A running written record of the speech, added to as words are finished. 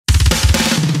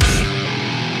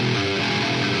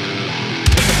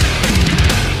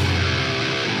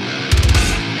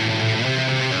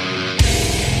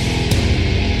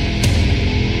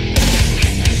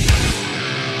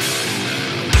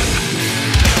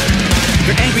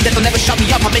They're angry that they'll never shut me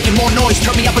up, I'm making more noise.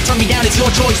 Turn me up or turn me down, it's your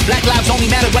choice. Black lives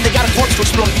only matter when they got a corpse to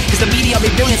exploit. Cause the media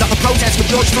made billions off a protest with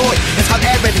George Floyd. It's hot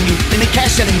ad revenue, they make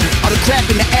cash selling you all the crap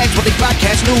in the ads while they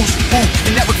broadcast news.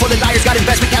 The network full of liars got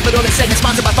investment capital and segments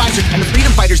sponsored by Pfizer. And the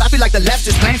freedom fighters, I feel like the left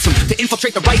is ransom to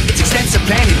infiltrate the right, it's extensive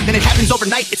planning. Then it happens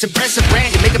overnight, it's impressive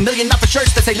branding. Make $1 million off of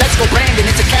shirts that say let's go Brandon.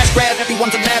 It's a cash grab,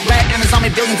 everyone's a lab rat. Amazon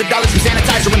made billions of dollars from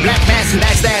sanitizer and black masks, and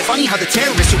that's that. Funny how the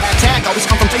terrorists who attack always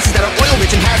come from places that are oil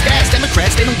rich and have gas.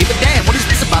 Democrats, they don't give a damn. What is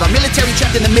this about? Our military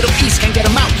trapped in the Middle East, can't get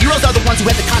them out. Heroes are the ones who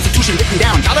had the Constitution written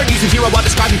down. Dollar using hero while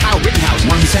describing Kyle Rittenhouse.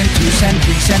 1 cent, 2 cent,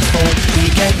 3 cents for. We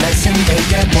get less and they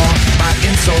get more. By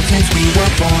insult since we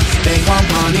were born, they want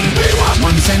money.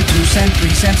 1 cent, 2 cent,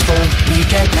 3 cents for. We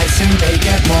get less and they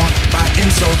get more. By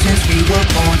insult since we were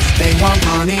born, they want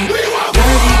money.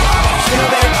 Dirty dollars, fill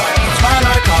their pockets, while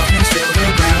our coffins fill the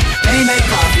ground. They make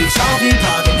profit, solving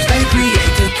problems they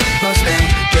create to keep us down.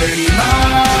 Dirty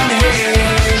money,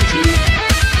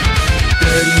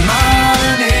 dirty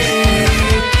money.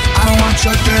 I don't want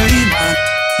your dirty money.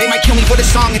 They might kill me for this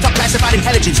song, it's unclassified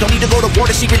intelligence. Don't need to go to war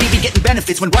to secretly be getting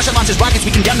benefits. When Russia launches rockets,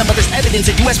 we condemn them, but there's evidence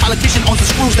a US politician owns the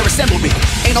screws they're assembled with.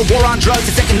 Ain't no war on drugs,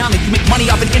 it's economic. You make money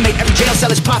off an inmate, every jail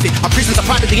cell is profit. Our prisons are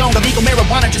privately owned, illegal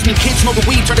marijuana just mean kids smoking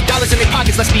weed, turn the dollars in their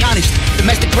pockets, let's be honest.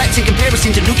 Domestic threats in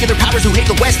comparison to nuclear powers who hate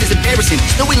the West is embarrassing.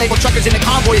 Still we label truckers in the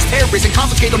convoy as terrorists and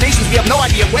confiscate donations, we have no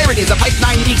idea where it is. A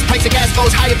pipeline leaks, price of gas goes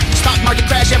higher. Stock market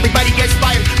crash, everybody gets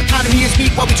fired. Economy is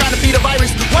weak while we trying to beat a virus.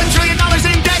 $1 trillion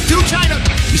in debt to China.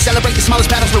 We celebrate the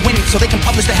smallest battles we're winning, so they can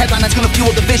publish the headline that's gonna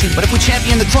fuel division. But if we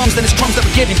champion the crumbs, then it's crumbs that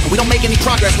we're giving. We don't make any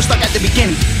progress, we're stuck at the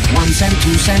beginning. 1 cent,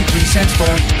 2 cent, 3 cents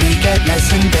for. We get less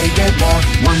and they get more.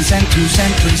 1 cent, 2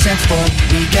 cent, 3 cents for.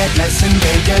 We get less and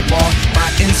they get more.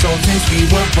 By insult since we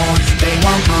were born, they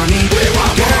want money.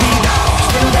 Dirty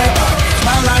dollars, fill their pockets,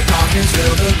 while our coffins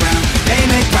fill the ground. They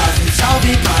make profits,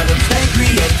 solving problems they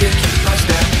create to keep us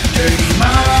down. Dirty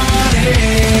money,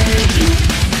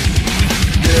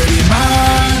 dirty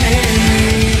money.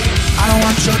 I don't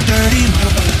want your dirty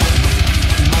money.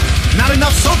 Not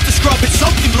enough soap to scrub, it's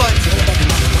soaked in blood.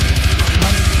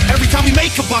 Every time we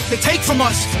make a buck, they take from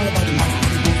us.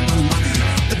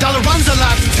 The dollar runs our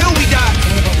lives until we die.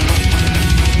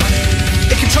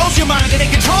 It controls your mind and they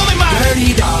control their mind.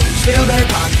 Dirty dollars fill their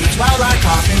pockets while our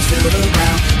coffins fill the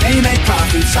ground. They make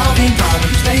profits, solving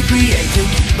problems they create to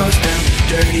keep us down.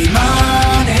 Dirty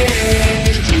money,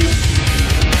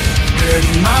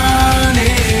 dirty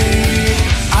money.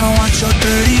 I don't want your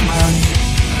dirty money.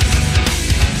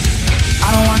 I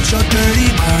don't want your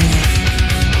dirty money.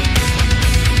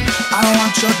 I don't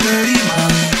want your dirty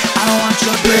money. I don't want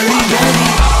your dirty money.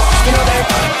 Fill their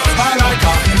pockets while our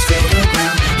coffins fill the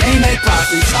ground. They make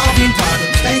profits, solving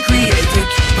problems they create to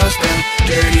keep us down.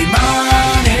 Dirty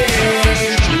money,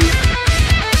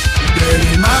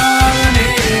 dirty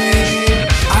money.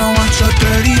 I don't want your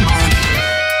dirty money.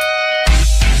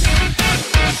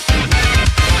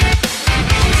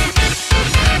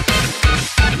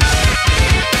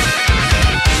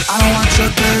 I don't want your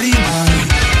dirty money.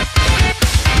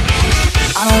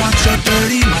 I don't want your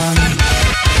dirty